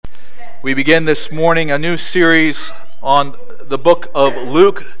We begin this morning a new series on the book of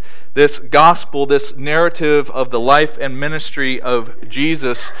Luke, this gospel, this narrative of the life and ministry of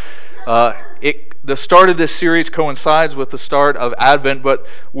Jesus. The start of this series coincides with the start of Advent, but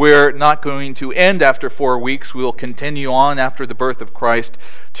we're not going to end after 4 weeks. We will continue on after the birth of Christ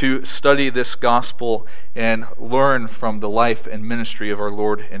to study this gospel and learn from the life and ministry of our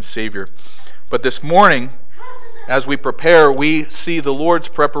Lord and Savior. But this morning, as we prepare, we see the Lord's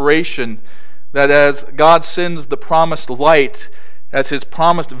preparation, that as God sends the promised light, as His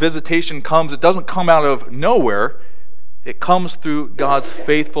promised visitation comes, it doesn't come out of nowhere. It comes through God's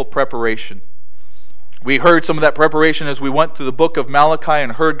faithful preparation. We heard some of that preparation as we went through the book of Malachi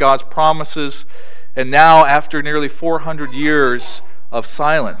and heard God's promises. And now, after nearly 400 years of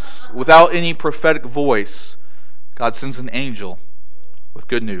silence, without any prophetic voice, God sends an angel with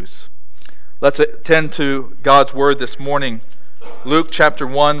good news. Let's attend to God's word this morning. Luke chapter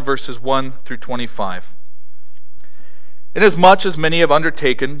 1, verses 1 through 25. Inasmuch as many have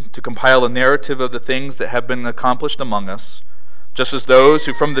undertaken to compile a narrative of the things that have been accomplished among us, just as those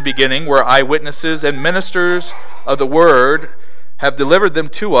who from the beginning were eyewitnesses and ministers of the word have delivered them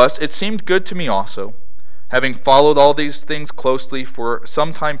to us, it seemed good to me also, having followed all these things closely for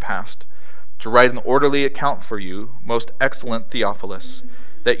some time past, to write an orderly account for you, most excellent Theophilus,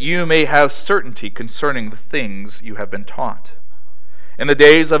 that you may have certainty concerning the things you have been taught. In the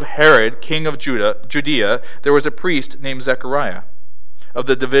days of Herod, king of Judea, there was a priest named Zechariah, of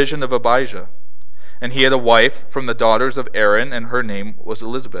the division of Abijah. And he had a wife from the daughters of Aaron, and her name was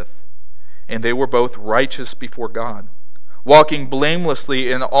Elizabeth. And they were both righteous before God, walking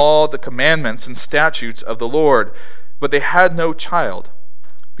blamelessly in all the commandments and statutes of the Lord. But they had no child,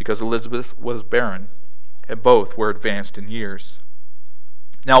 because Elizabeth was barren, and both were advanced in years.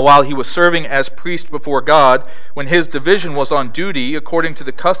 Now while he was serving as priest before God, when his division was on duty according to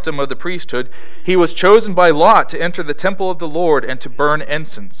the custom of the priesthood, he was chosen by lot to enter the temple of the Lord and to burn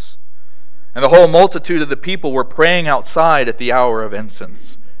incense. And the whole multitude of the people were praying outside at the hour of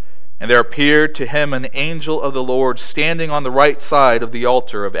incense. And there appeared to him an angel of the Lord standing on the right side of the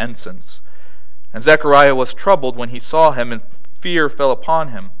altar of incense. And Zechariah was troubled when he saw him, and fear fell upon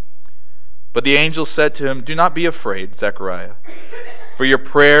him. But the angel said to him, "Do not be afraid, Zechariah, for your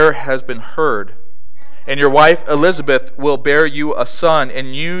prayer has been heard, and your wife Elizabeth will bear you a son,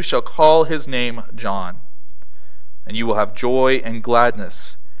 and you shall call his name John. And you will have joy and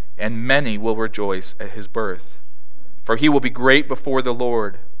gladness, and many will rejoice at his birth. For he will be great before the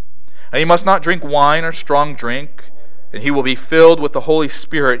Lord. And he must not drink wine or strong drink, and he will be filled with the Holy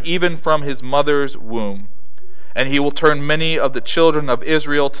Spirit, even from his mother's womb. And he will turn many of the children of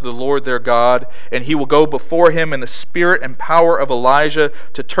Israel to the Lord their God, and he will go before him in the spirit and power of Elijah,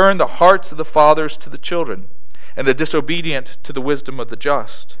 to turn the hearts of the fathers to the children, and the disobedient to the wisdom of the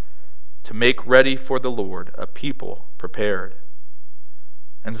just, to make ready for the Lord a people prepared."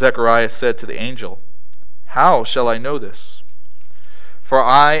 And Zechariah said to the angel, "How shall I know this? For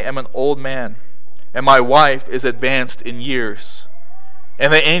I am an old man, and my wife is advanced in years."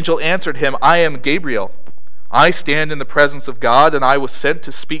 And the angel answered him, "I am Gabriel. I stand in the presence of God, and I was sent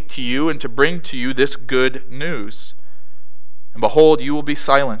to speak to you and to bring to you this good news. And behold, you will be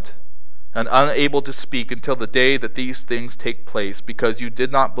silent and unable to speak until the day that these things take place, because you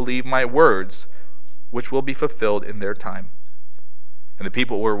did not believe my words, which will be fulfilled in their time." And the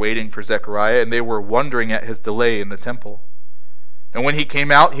people were waiting for Zechariah, and they were wondering at his delay in the temple. And when he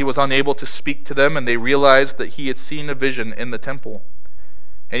came out, he was unable to speak to them, and they realized that he had seen a vision in the temple.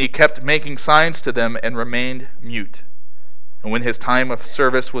 And he kept making signs to them and remained mute. And when his time of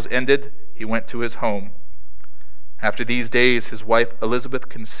service was ended, he went to his home. After these days, his wife Elizabeth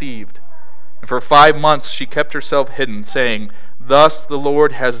conceived. And for 5 months she kept herself hidden, saying, "Thus the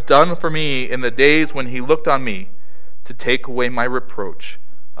Lord has done for me in the days when he looked on me, to take away my reproach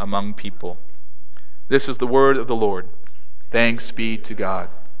among people." This is the word of the Lord. Thanks be to God.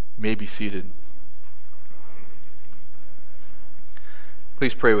 You may be seated.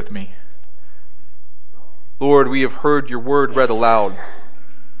 Please pray with me. Lord, we have heard your word read aloud.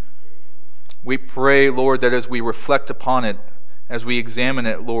 We pray, Lord, that as we reflect upon it, as we examine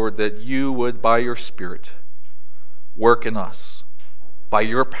it, Lord, that you would, by your Spirit, work in us, by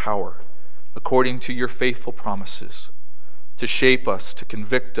your power, according to your faithful promises, to shape us, to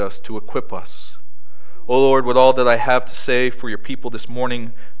convict us, to equip us. O Lord, would all that I have to say for your people this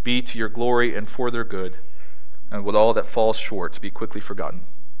morning be to your glory and for their good, and would all that falls short be quickly forgotten.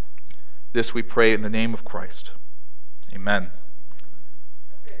 This we pray in the name of Christ. Amen.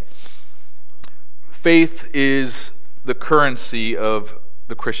 Faith is the currency of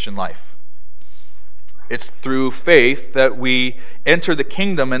the Christian life. It's through faith that we enter the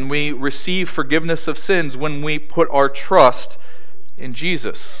kingdom and we receive forgiveness of sins when we put our trust in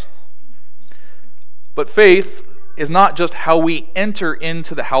Jesus. But faith is not just how we enter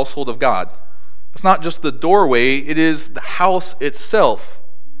into the household of God. It's not just the doorway, it is the house itself.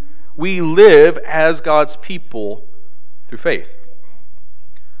 We live as God's people through faith.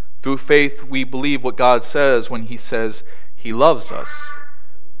 Through faith, we believe what God says when He says He loves us,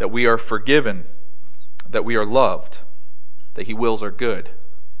 that we are forgiven, that we are loved, that He wills our good.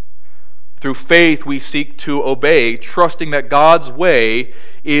 Through faith, we seek to obey, trusting that God's way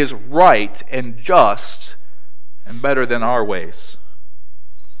is right and just and better than our ways.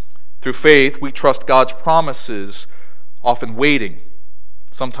 Through faith, we trust God's promises, often waiting,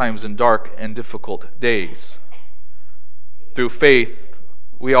 sometimes in dark and difficult days. Through faith,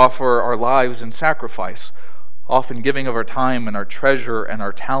 we offer our lives in sacrifice, often giving of our time and our treasure and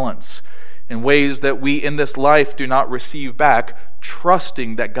our talents in ways that we in this life do not receive back,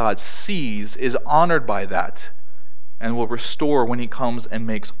 trusting that God sees, is honored by that, and will restore when He comes and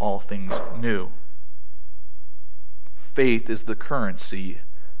makes all things new. Faith is the currency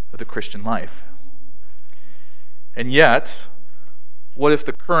of the Christian life. And yet, what if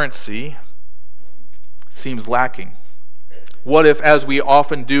the currency seems lacking? What if, as we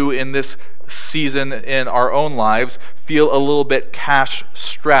often do in this season in our own lives, feel a little bit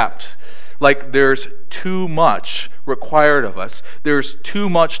cash-strapped, like there's too much required of us. There's too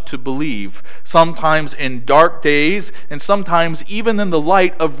much to believe, sometimes in dark days, and sometimes even in the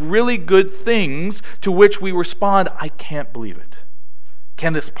light of really good things to which we respond, I can't believe it.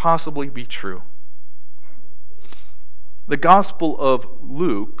 Can this possibly be true? The Gospel of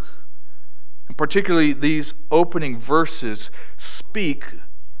Luke, and particularly these opening verses, speak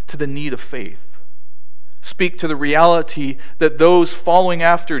to the need of faith. Speak to the reality that those following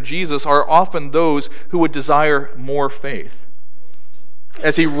after Jesus are often those who would desire more faith.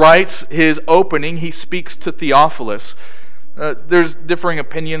 As he writes his opening, he speaks to Theophilus. There's differing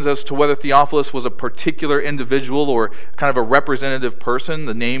opinions as to whether Theophilus was a particular individual or kind of a representative person.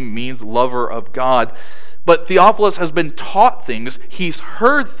 The name means lover of God. But Theophilus has been taught things, he's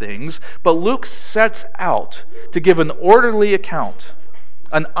heard things, but Luke sets out to give an orderly account,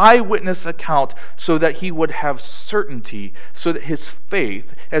 an eyewitness account, so that he would have certainty, so that his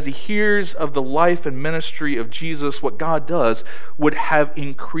faith, as he hears of the life and ministry of Jesus, what God does, would have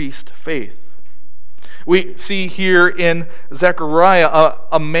increased faith. We see here in Zechariah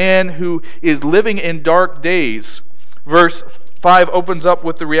a man who is living in dark days. Verse 5 opens up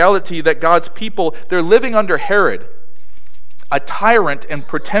with the reality that God's people, they're living under Herod, a tyrant and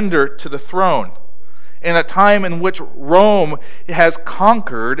pretender to the throne, in a time in which Rome has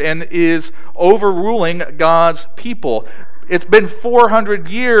conquered and is overruling God's people. It's been 400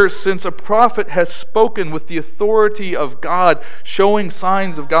 years since a prophet has spoken with the authority of God, showing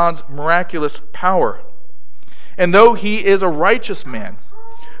signs of God's miraculous power. And though he is a righteous man,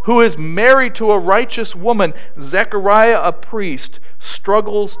 who is married to a righteous woman, Zechariah, a priest,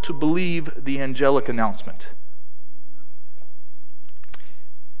 struggles to believe the angelic announcement.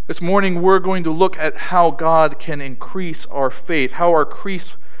 This morning we're going to look at how God can increase our faith, how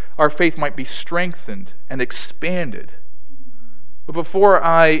our faith might be strengthened and expanded. But before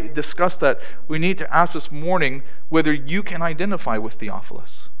I discuss that, we need to ask this morning whether you can identify with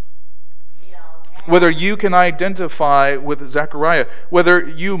Theophilus. Whether you can identify with Zechariah, whether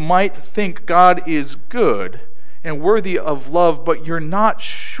you might think God is good and worthy of love, but you're not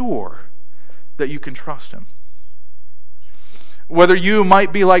sure that you can trust Him. Whether you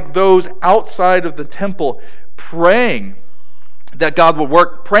might be like those outside of the temple, praying that God would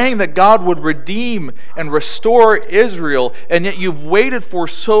work, praying that God would redeem and restore Israel, and yet you've waited for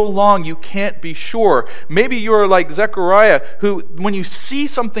so long you can't be sure. Maybe you're like Zechariah, who, when you see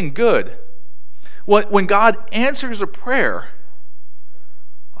something good, when God answers a prayer,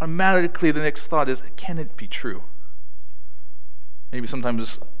 automatically the next thought is, can it be true? Maybe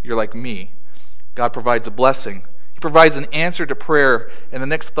sometimes you're like me. God provides a blessing. He provides an answer to prayer, and the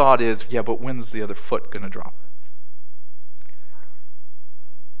next thought is, yeah, but when's the other foot going to drop?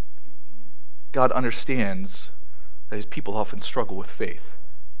 God understands that His people often struggle with faith.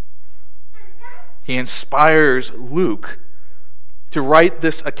 He inspires Luke to write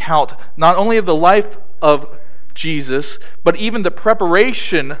this account, not only of the life of Jesus, but even the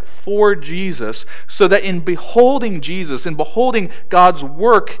preparation for Jesus, so that in beholding Jesus, in beholding God's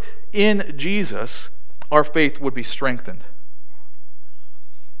work in Jesus, our faith would be strengthened.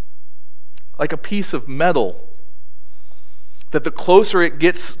 Like a piece of metal, that the closer it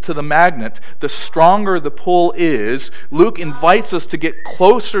gets to the magnet, the stronger the pull is. Luke invites us to get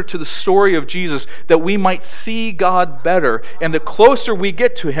closer to the story of Jesus that we might see God better. And the closer we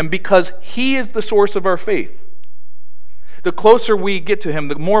get to him, because he is the source of our faith, the closer we get to him,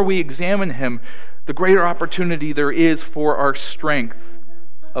 the more we examine him, the greater opportunity there is for our strength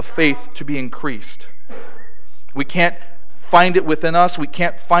of faith to be increased. We can't find it within us. We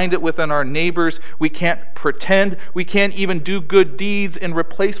can't find it within our neighbors. We can't pretend. We can't even do good deeds in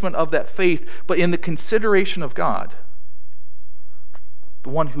replacement of that faith, but in the consideration of God, the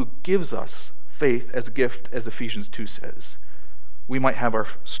one who gives us faith as a gift, as Ephesians 2 says, we might have our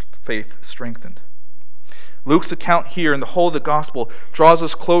faith strengthened. Luke's account here and the whole of the gospel draws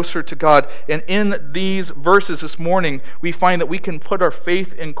us closer to God. And in these verses this morning, we find that we can put our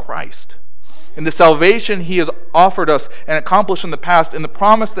faith in Christ, in the salvation he has offered us and accomplished in the past, in the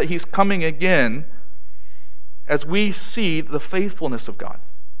promise that he's coming again, as we see the faithfulness of God,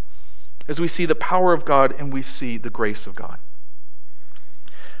 as we see the power of God, and we see the grace of God.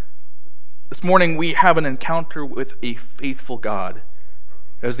 This morning we have an encounter with a faithful God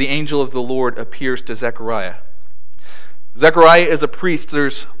as the angel of the Lord appears to Zechariah. Zechariah is a priest.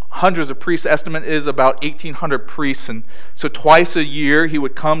 There's hundreds of priests. The estimate is about 1,800 priests. And so twice a year he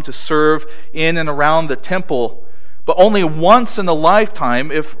would come to serve in and around the temple. But only once in a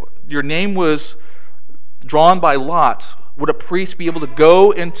lifetime, if your name was drawn by lot, would a priest be able to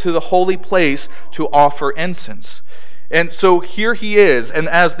go into the holy place to offer incense. And so here he is. And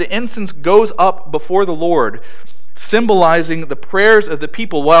as the incense goes up before the Lord, symbolizing the prayers of the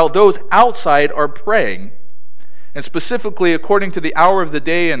people while those outside are praying, and specifically according to the hour of the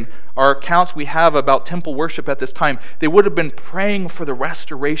day and our accounts we have about temple worship at this time, they would have been praying for the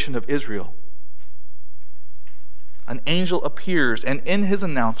restoration of Israel. An angel appears and in his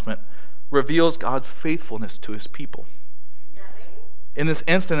announcement reveals God's faithfulness to his people. In this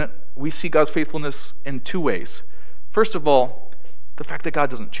instant, we see God's faithfulness in two ways. First of all, the fact that God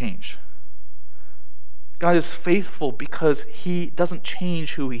doesn't change. God is faithful because he doesn't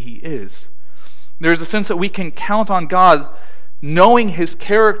change who he is. There's a sense that we can count on God, knowing his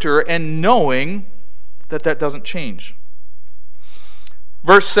character and knowing that that doesn't change.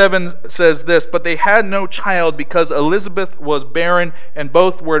 Verse 7 says this, "But they had no child because Elizabeth was barren and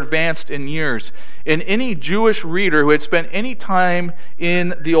both were advanced in years." And any Jewish reader who had spent any time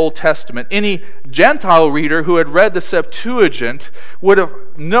in the Old Testament, any Gentile reader who had read the Septuagint, would have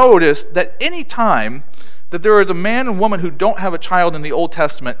noticed that any time that there is a man and woman who don't have a child in the Old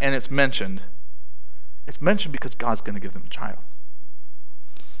Testament and it's mentioned because God's going to give them a child.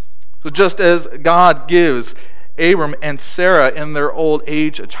 So just as God gives Abram and Sarah in their old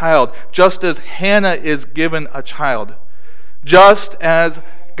age a child, just as Hannah is given a child, just as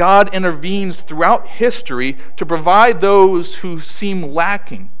God intervenes throughout history to provide those who seem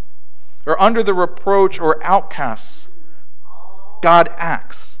lacking or under the reproach or outcasts, God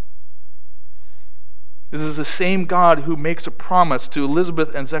acts. This is the same God who makes a promise to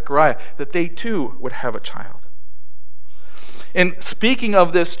Elizabeth and Zechariah that they too would have a child. And speaking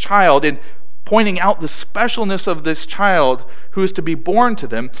of this child and pointing out the specialness of this child who is to be born to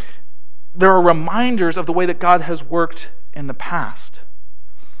them, there are reminders of the way that God has worked in the past.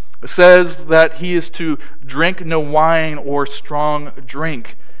 It says that he is to drink no wine or strong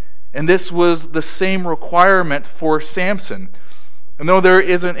drink. And this was the same requirement for Samson. And though there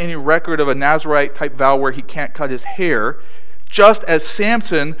isn't any record of a Nazirite type vow where he can't cut his hair, just as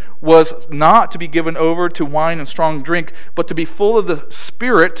Samson was not to be given over to wine and strong drink, but to be full of the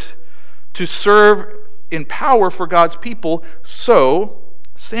Spirit, to serve in power for God's people, so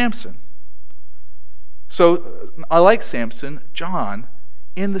Samson. So, like Samson, John,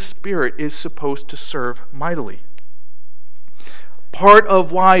 in the Spirit, is supposed to serve mightily. Part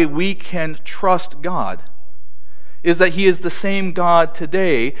of why we can trust God is that he is the same God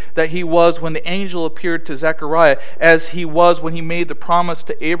today that he was when the angel appeared to Zechariah, as he was when he made the promise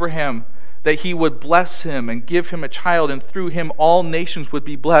to Abraham that he would bless him and give him a child, and through him all nations would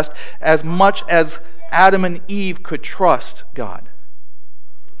be blessed, as much as Adam and Eve could trust God.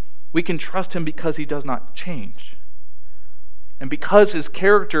 We can trust him because he does not change. And because his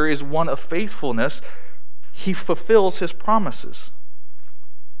character is one of faithfulness, he fulfills his promises.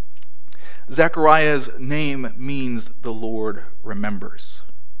 Zechariah's name means the Lord remembers.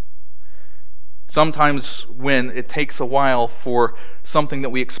 Sometimes when it takes a while for something that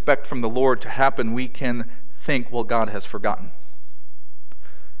we expect from the Lord to happen, we can think, well, God has forgotten.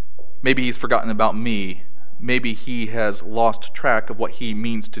 Maybe he's forgotten about me. Maybe he has lost track of what he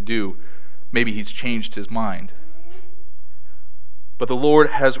means to do. Maybe he's changed his mind. But the Lord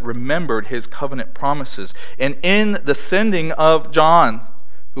has remembered his covenant promises. And in the sending of John,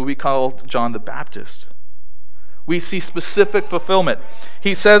 who we call John the Baptist, we see specific fulfillment.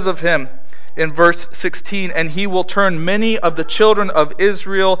 He says of him in verse 16, "And he will turn many of the children of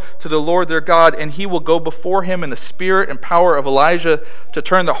Israel to the Lord their God, and he will go before him in the spirit and power of Elijah to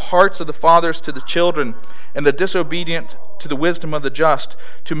turn the hearts of the fathers to the children and the disobedient to the wisdom of the just,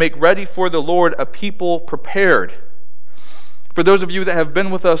 to make ready for the Lord a people prepared." For those of you that have been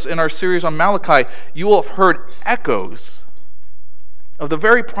with us in our series on Malachi, you will have heard echoes of the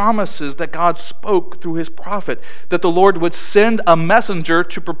very promises that God spoke through his prophet, that the Lord would send a messenger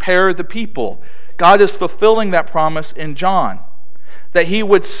to prepare the people. God is fulfilling that promise in John, that he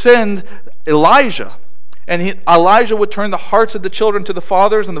would send Elijah, and Elijah would turn the hearts of the children to the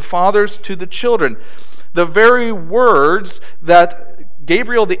fathers and the fathers to the children. The very words that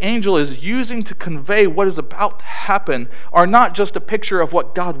Gabriel the angel is using to convey what is about to happen are not just a picture of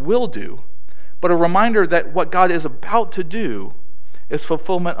what God will do, but a reminder that what God is about to do is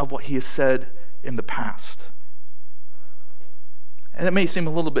fulfillment of what he has said in the past. And it may seem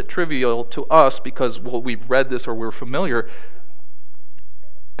a little bit trivial to us because, well, we've read this or we're familiar.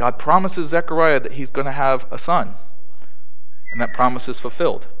 God promises Zechariah that he's going to have a son, and that promise is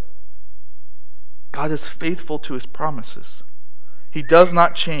fulfilled. God is faithful to his promises. He does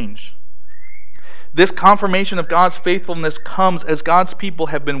not change. This confirmation of God's faithfulness comes as God's people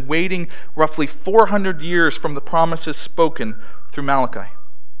have been waiting roughly 400 years from the promises spoken through Malachi,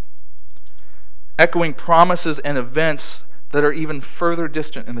 echoing promises and events that are even further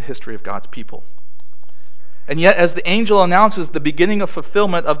distant in the history of God's people. And yet, as the angel announces the beginning of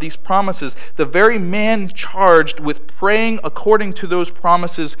fulfillment of these promises, the very man charged with praying according to those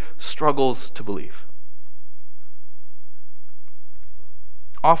promises struggles to believe.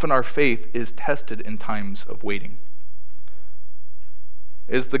 Often our faith is tested in times of waiting.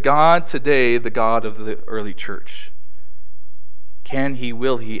 Is the God today the God of the early church? Can he,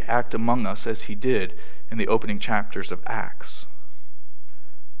 will he act among us as he did in the opening chapters of Acts?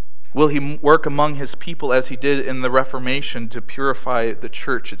 Will he work among his people as he did in the Reformation to purify the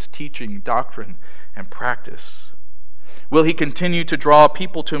church, its teaching, doctrine, and practice? Will he continue to draw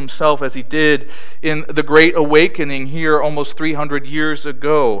people to himself as he did in the Great Awakening here almost 300 years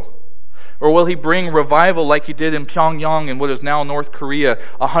ago? Or will he bring revival like he did in Pyongyang in what is now North Korea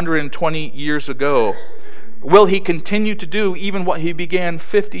 120 years ago? Will he continue to do even what he began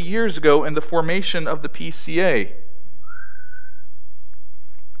 50 years ago in the formation of the PCA?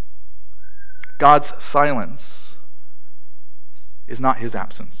 God's silence is not his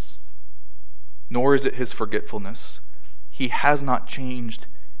absence, nor is it his forgetfulness. He has not changed.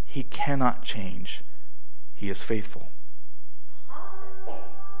 He cannot change. He is faithful.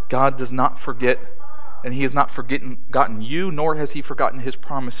 God does not forget, and he has not forgotten you, nor has he forgotten his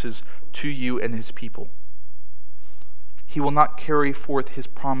promises to you and his people. He will not carry forth his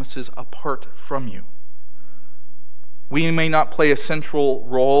promises apart from you. We may not play a central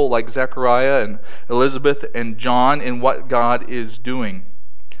role like Zechariah and Elizabeth and John in what God is doing,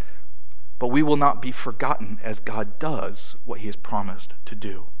 but we will not be forgotten as God does what he has promised to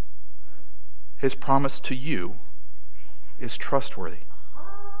do. His promise to you is trustworthy.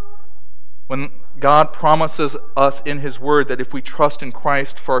 When God promises us in his word that if we trust in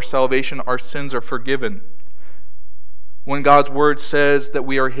Christ for our salvation, our sins are forgiven. When God's word says that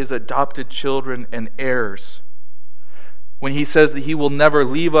we are his adopted children and heirs. When he says that he will never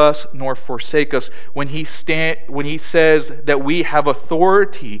leave us nor forsake us, when he says that we have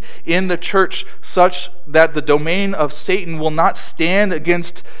authority in the church such that the domain of Satan will not stand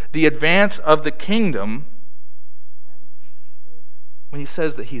against the advance of the kingdom, when he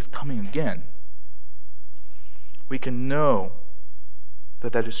says that he is coming again, we can know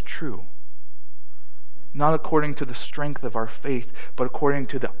that that is true. Not according to the strength of our faith, but according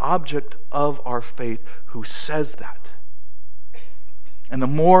to the object of our faith who says that. And the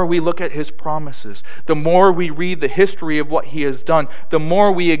more we look at his promises, the more we read the history of what he has done, the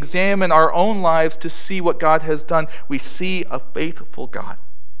more we examine our own lives to see what God has done, we see a faithful God.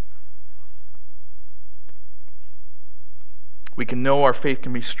 We can know our faith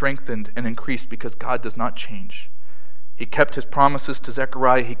can be strengthened and increased because God does not change. He kept his promises to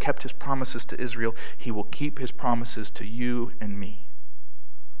Zechariah. He kept his promises to Israel. He will keep his promises to you and me.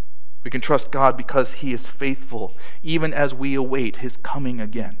 We can trust God because he is faithful, even as we await his coming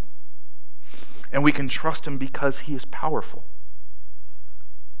again. And we can trust him because he is powerful.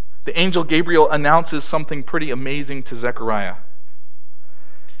 The angel Gabriel announces something pretty amazing to Zechariah.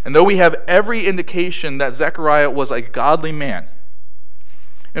 And though we have every indication that Zechariah was a godly man,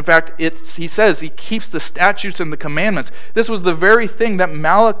 In fact, he says he keeps the statutes and the commandments. This was the very thing that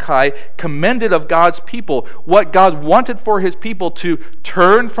Malachi commended of God's people, what God wanted for his people to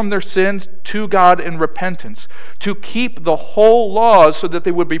turn from their sins to God in repentance, to keep the whole laws so that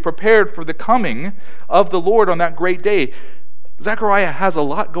they would be prepared for the coming of the Lord on that great day. Zechariah has a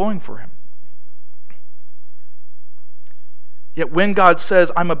lot going for him. Yet when God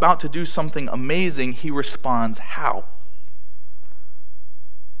says, I'm about to do something amazing, he responds, how?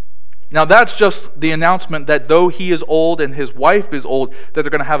 Now that's just the announcement that though he is old and his wife is old, that they're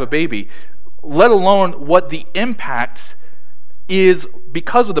going to have a baby, let alone what the impact is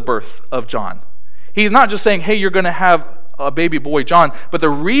because of the birth of John. He's not just saying, hey, you're going to have a baby boy John, but the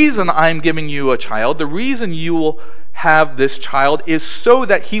reason I'm giving you a child, the reason you will have this child is so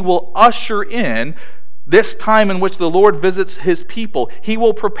that he will usher in this time in which the Lord visits his people. He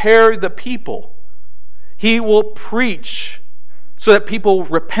will prepare the people. He will preach so that people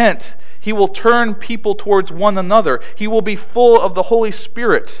repent. He will turn people towards one another. He will be full of the Holy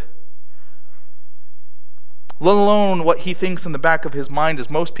Spirit. Let alone what he thinks in the back of his mind,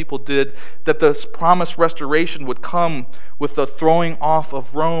 as most people did, that this promised restoration would come with the throwing off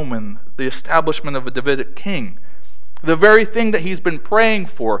of Rome and the establishment of a Davidic king. The very thing that he's been praying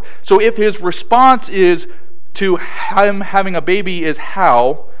for. So if his response is to him having a baby is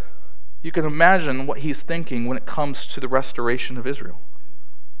how, you can imagine what he's thinking when it comes to the restoration of Israel.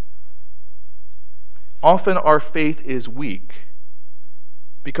 Often our faith is weak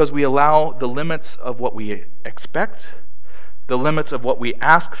because we allow the limits of what we expect, the limits of what we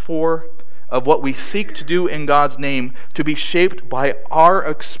ask for, of what we seek to do in God's name to be shaped by our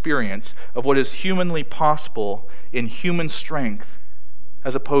experience of what is humanly possible in human strength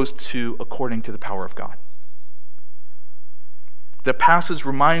as opposed to according to the power of God. The passage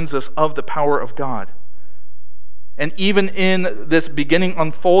reminds us of the power of God. And even in this beginning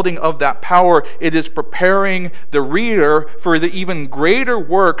unfolding of that power, it is preparing the reader for the even greater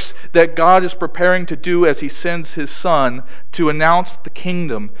works that God is preparing to do as he sends his Son to announce the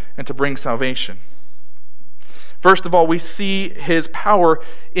kingdom and to bring salvation. First of all, we see his power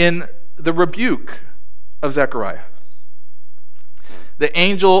in the rebuke of Zechariah. The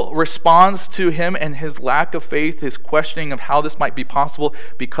angel responds to him and his lack of faith, his questioning of how this might be possible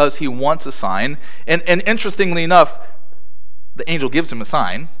because he wants a sign. And interestingly enough, the angel gives him a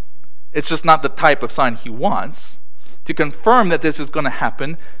sign. It's just not the type of sign he wants. To confirm that this is going to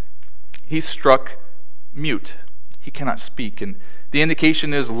happen, he's struck mute. He cannot speak. And the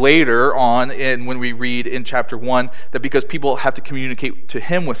indication is later on, and when we read in chapter 1, that because people have to communicate to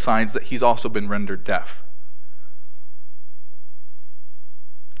him with signs, that he's also been rendered deaf.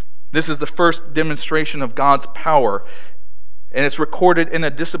 This is the first demonstration of God's power, and it's recorded in a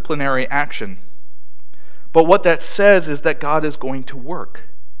disciplinary action. But what that says is that God is going to work.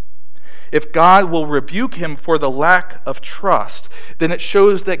 If God will rebuke him for the lack of trust, then it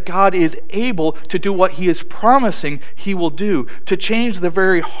shows that God is able to do what he is promising he will do, to change the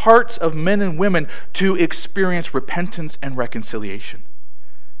very hearts of men and women to experience repentance and reconciliation.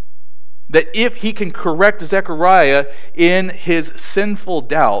 That if he can correct Zechariah in his sinful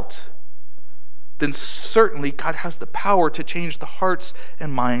doubt, then certainly God has the power to change the hearts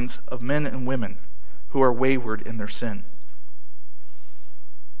and minds of men and women who are wayward in their sin.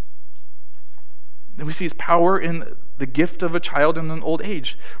 Then we see his power in the gift of a child in an old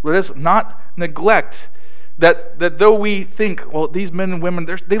age. Let us not neglect that though we think, well, these men and women,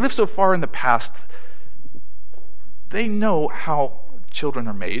 they live so far in the past, they know how children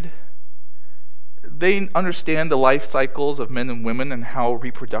are made. They understand the life cycles of men and women and how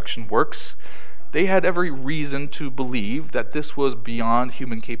reproduction works. They had every reason to believe that this was beyond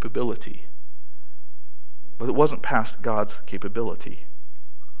human capability. But it wasn't past God's capability.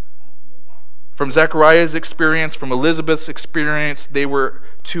 From Zechariah's experience, from Elizabeth's experience, they were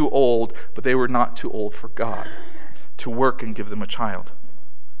too old, but they were not too old for God to work and give them a child.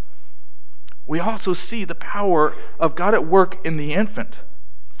 We also see the power of God at work in the infant.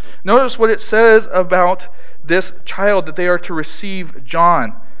 Notice what it says about this child that they are to receive,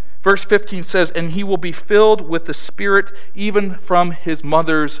 John. Verse 15 says, "And he will be filled with the Spirit even from his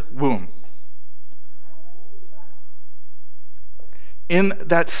mother's womb." In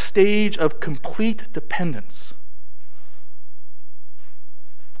that stage of complete dependence,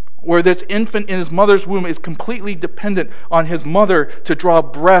 where this infant in his mother's womb is completely dependent on his mother to draw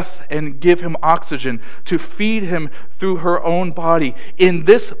breath and give him oxygen, to feed him through her own body. In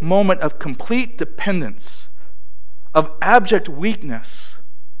this moment of complete dependence, of abject weakness,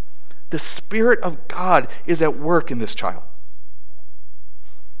 the Spirit of God is at work in this child.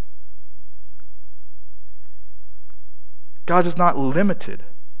 God is not limited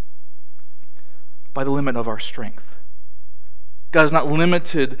by the limit of our strength. God is not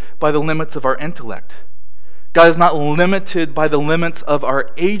limited by the limits of our intellect. God is not limited by the limits of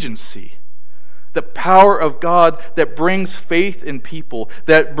our agency. The power of God that brings faith in people,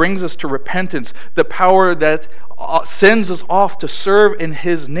 that brings us to repentance, the power that sends us off to serve in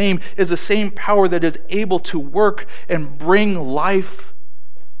His name is the same power that is able to work and bring life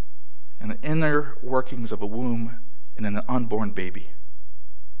in the inner workings of a womb and in an unborn baby.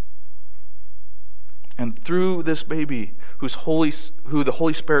 And through this baby who the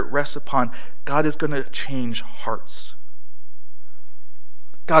Holy Spirit rests upon, God is going to change hearts.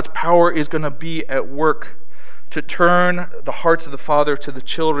 God's power is going to be at work to turn the hearts of the father to the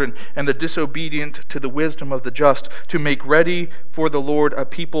children and the disobedient to the wisdom of the just, to make ready for the Lord a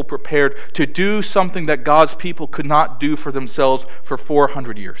people prepared to do something that God's people could not do for themselves for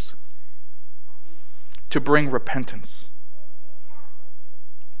 400 years. To bring repentance.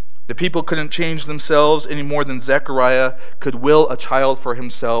 The people couldn't change themselves any more than Zechariah could will a child for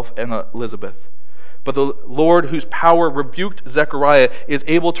himself and Elizabeth. But the Lord, whose power rebuked Zechariah, is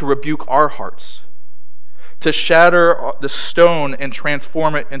able to rebuke our hearts, to shatter the stone and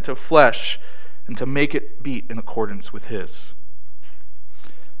transform it into flesh, and to make it beat in accordance with His.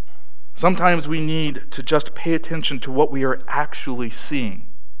 Sometimes we need to just pay attention to what we are actually seeing.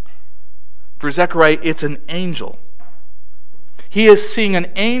 For Zechariah, it's an angel. He is seeing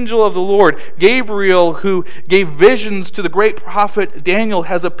an angel of the Lord. Gabriel, who gave visions to the great prophet Daniel,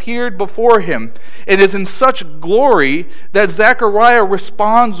 has appeared before him and is in such glory that Zechariah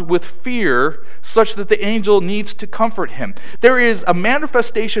responds with fear, such that the angel needs to comfort him. There is a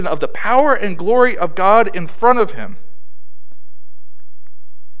manifestation of the power and glory of God in front of him.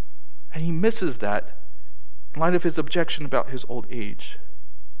 And he misses that in light of his objection about his old age.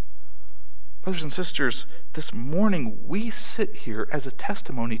 Brothers and sisters, this morning we sit here as a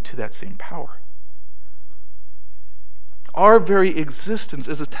testimony to that same power. Our very existence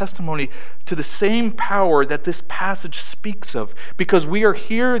is a testimony to the same power that this passage speaks of, because we are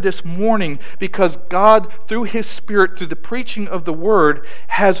here this morning because God, through His Spirit, through the preaching of the Word,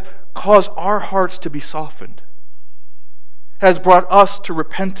 has caused our hearts to be softened, has brought us to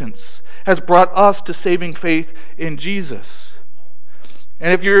repentance, has brought us to saving faith in Jesus.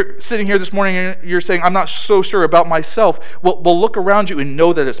 And if you're sitting here this morning and you're saying, I'm not so sure about myself, well, look around you and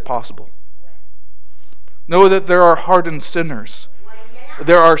know that it's possible. Know that there are hardened sinners.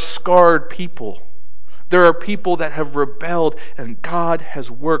 There are scarred people. There are people that have rebelled, and God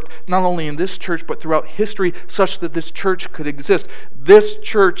has worked, not only in this church, but throughout history, such that this church could exist. This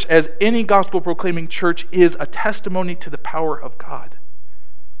church, as any gospel-proclaiming church, is a testimony to the power of God.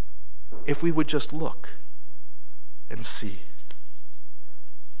 If we would just look and see.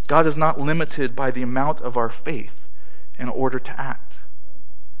 God is not limited by the amount of our faith in order to act.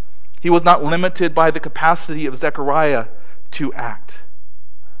 He was not limited by the capacity of Zechariah to act.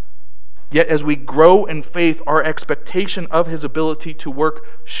 Yet as we grow in faith, our expectation of His ability to work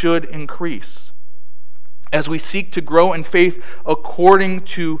should increase. As we seek to grow in faith according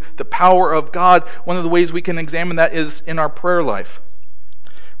to the power of God, one of the ways we can examine that is in our prayer life.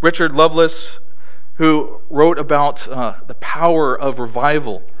 Richard Lovelace, who wrote about the power of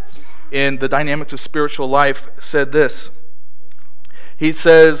revival in the dynamics of spiritual life, said this. He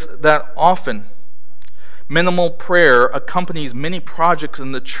says that often minimal prayer accompanies many projects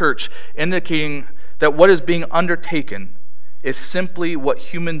in the church, indicating that what is being undertaken is simply what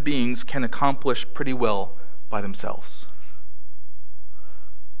human beings can accomplish pretty well by themselves.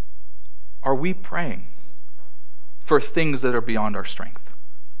 Are we praying for things that are beyond our strength?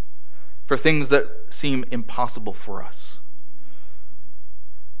 For things that seem impossible for us?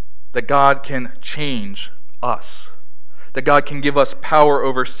 That God can change us. That God can give us power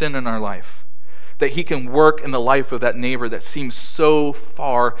over sin in our life. That He can work in the life of that neighbor that seems so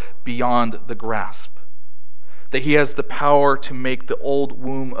far beyond the grasp. That He has the power to make the old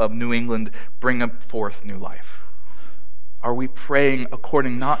womb of New England bring forth new life. Are we praying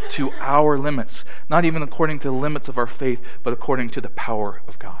according not to our limits, not even according to the limits of our faith, but according to the power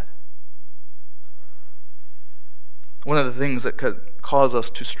of God? One of the things that could cause us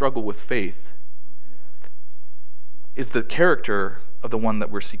to struggle with faith is the character of the one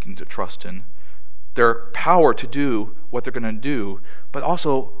that we're seeking to trust in. Their power to do what they're going to do, but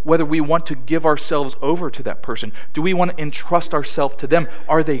also whether we want to give ourselves over to that person. Do we want to entrust ourselves to them?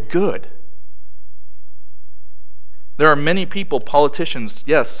 Are they good? There are many people, politicians,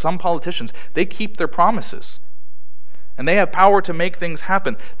 yes, some politicians, they keep their promises. And they have power to make things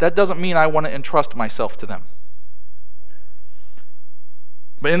happen. That doesn't mean I want to entrust myself to them.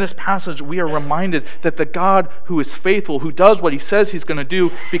 But in this passage, we are reminded that the God who is faithful, who does what he says he's going to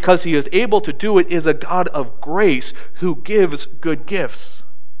do because he is able to do it, is a God of grace who gives good gifts.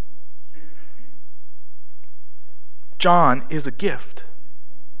 John is a gift.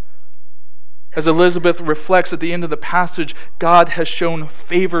 As Elizabeth reflects at the end of the passage, God has shown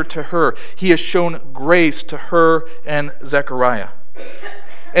favor to her. He has shown grace to her and Zechariah.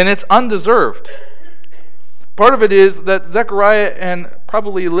 And it's undeserved. Part of it is that Zechariah and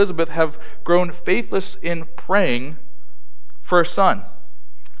probably Elizabeth have grown faithless in praying for a son.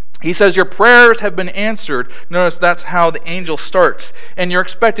 He says, your prayers have been answered. Notice that's how the angel starts. And you're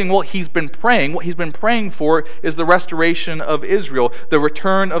expecting, well, he's been praying. What he's been praying for is the restoration of Israel, the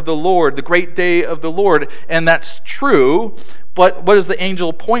return of the Lord, the great day of the Lord. And that's true, but what does the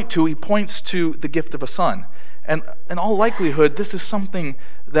angel point to? He points to the gift of a son. And in all likelihood, this is something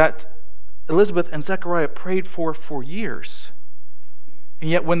that Elizabeth and Zechariah prayed for years. And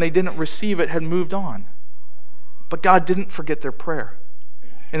yet when they didn't receive it, had moved on. But God didn't forget their prayer,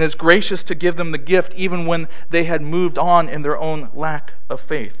 and is gracious to give them the gift even when they had moved on in their own lack of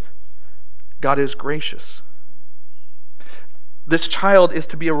faith. God is gracious. This child is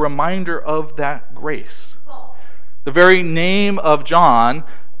to be a reminder of that grace. The very name of John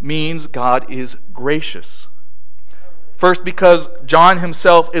means God is gracious. First, because John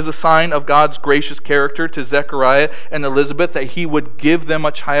himself is a sign of God's gracious character to Zechariah and Elizabeth, that he would give them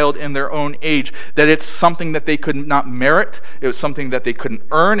a child in their own age, that it's something that they could not merit, it was something that they couldn't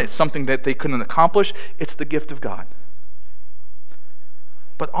earn, it's something that they couldn't accomplish, it's the gift of God.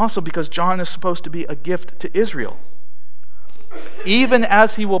 But also because John is supposed to be a gift to Israel. Even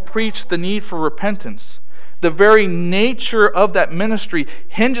as he will preach the need for repentance, the very nature of that ministry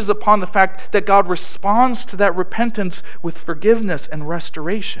hinges upon the fact that God responds to that repentance with forgiveness and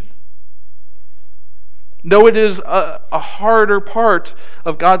restoration. Though it is a harder part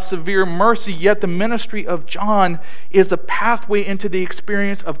of God's severe mercy, yet the ministry of John is a pathway into the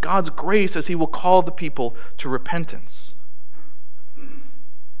experience of God's grace as he will call the people to repentance.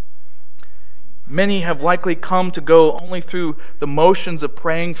 Many have likely come to go only through the motions of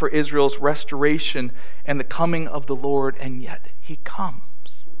praying for Israel's restoration and the coming of the Lord, and yet he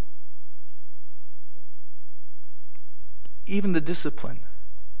comes. Even the discipline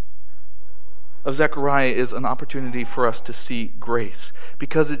of Zechariah is an opportunity for us to see grace,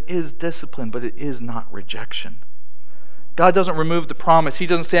 because it is discipline, but it is not rejection. God doesn't remove the promise. He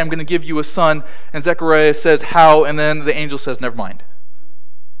doesn't say, I'm going to give you a son, and Zechariah says, how? And then the angel says, never mind.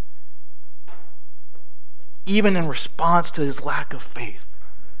 Even in response to his lack of faith,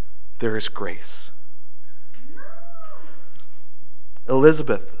 there is grace.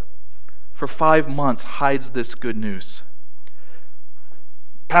 Elizabeth, for 5 months, hides this good news.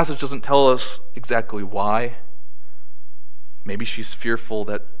 The passage doesn't tell us exactly why. Maybe she's fearful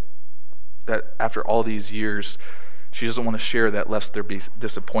that after all these years, she doesn't want to share that lest there be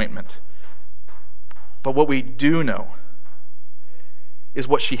disappointment. But what we do know is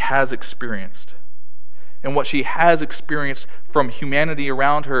what she has experienced. And what she has experienced from humanity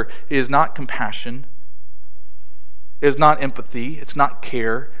around her is not compassion, is not empathy, it's not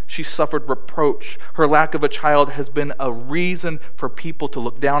care. She suffered reproach. Her lack of a child has been a reason for people to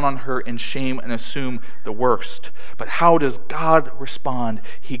look down on her in shame and assume the worst. But how does God respond?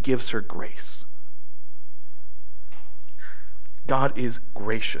 He gives her grace. God is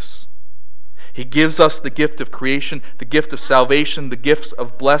gracious. He gives us the gift of creation, the gift of salvation, the gifts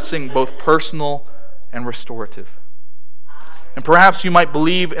of blessing, both personal and restorative. And perhaps you might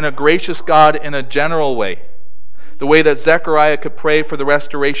believe in a gracious God in a general way, the way that Zechariah could pray for the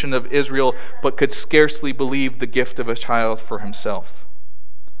restoration of Israel, but could scarcely believe the gift of a child for himself.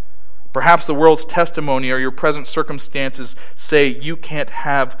 Perhaps the world's testimony or your present circumstances say you can't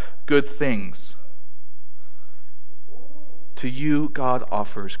have good things. To you, God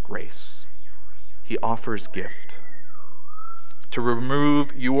offers grace. He offers gift. To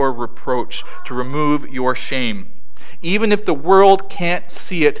remove your reproach, to remove your shame. Even if the world can't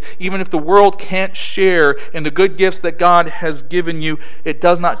see it, even if the world can't share in the good gifts that God has given you, it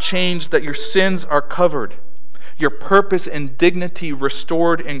does not change that your sins are covered, your purpose and dignity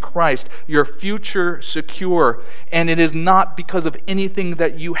restored in Christ, your future secure, and it is not because of anything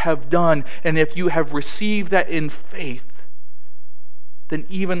that you have done. And if you have received that in faith, then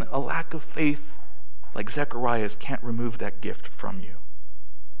even a lack of faith like Zechariah's can't remove that gift from you.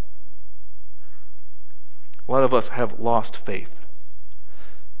 A lot of us have lost faith.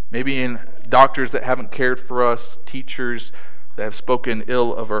 Maybe in doctors that haven't cared for us, teachers that have spoken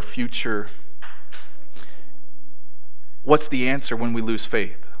ill of our future. What's the answer when we lose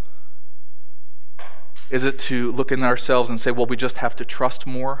faith? Is it to look in ourselves and say, well, we just have to trust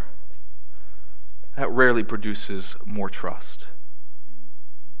more? That rarely produces more trust.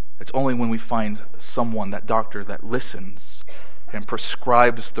 It's only when we find someone, that doctor, that listens and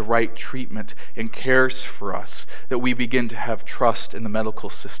prescribes the right treatment and cares for us, that we begin to have trust in the medical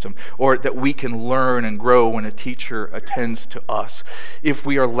system, or that we can learn and grow when a teacher attends to us. If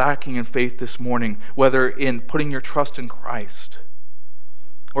we are lacking in faith this morning, whether in putting your trust in Christ,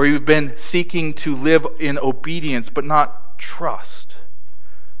 or you've been seeking to live in obedience but not trust,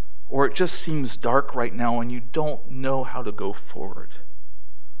 or it just seems dark right now and you don't know how to go forward,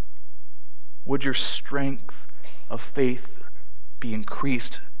 would your strength of faith be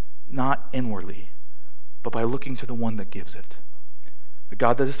increased, not inwardly, but by looking to the one that gives it, the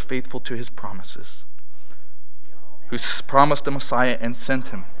God that is faithful to his promises, who promised a Messiah and sent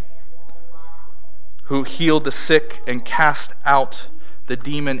him, who healed the sick and cast out the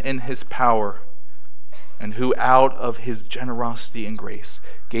demon in his power, and who out of his generosity and grace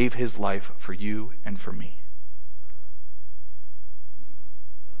gave his life for you and for me.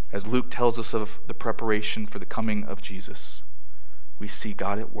 As Luke tells us of the preparation for the coming of Jesus, we see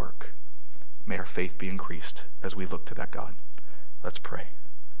God at work. May our faith be increased as we look to that God. Let's pray.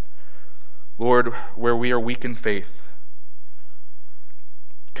 Lord, where we are weak in faith,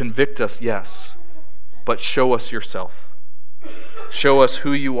 convict us, yes, but show us yourself. Show us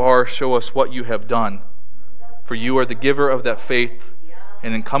who you are. Show us what you have done. For you are the giver of that faith,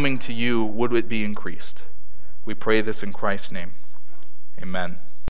 and in coming to you, would it be increased. We pray this in Christ's name. Amen.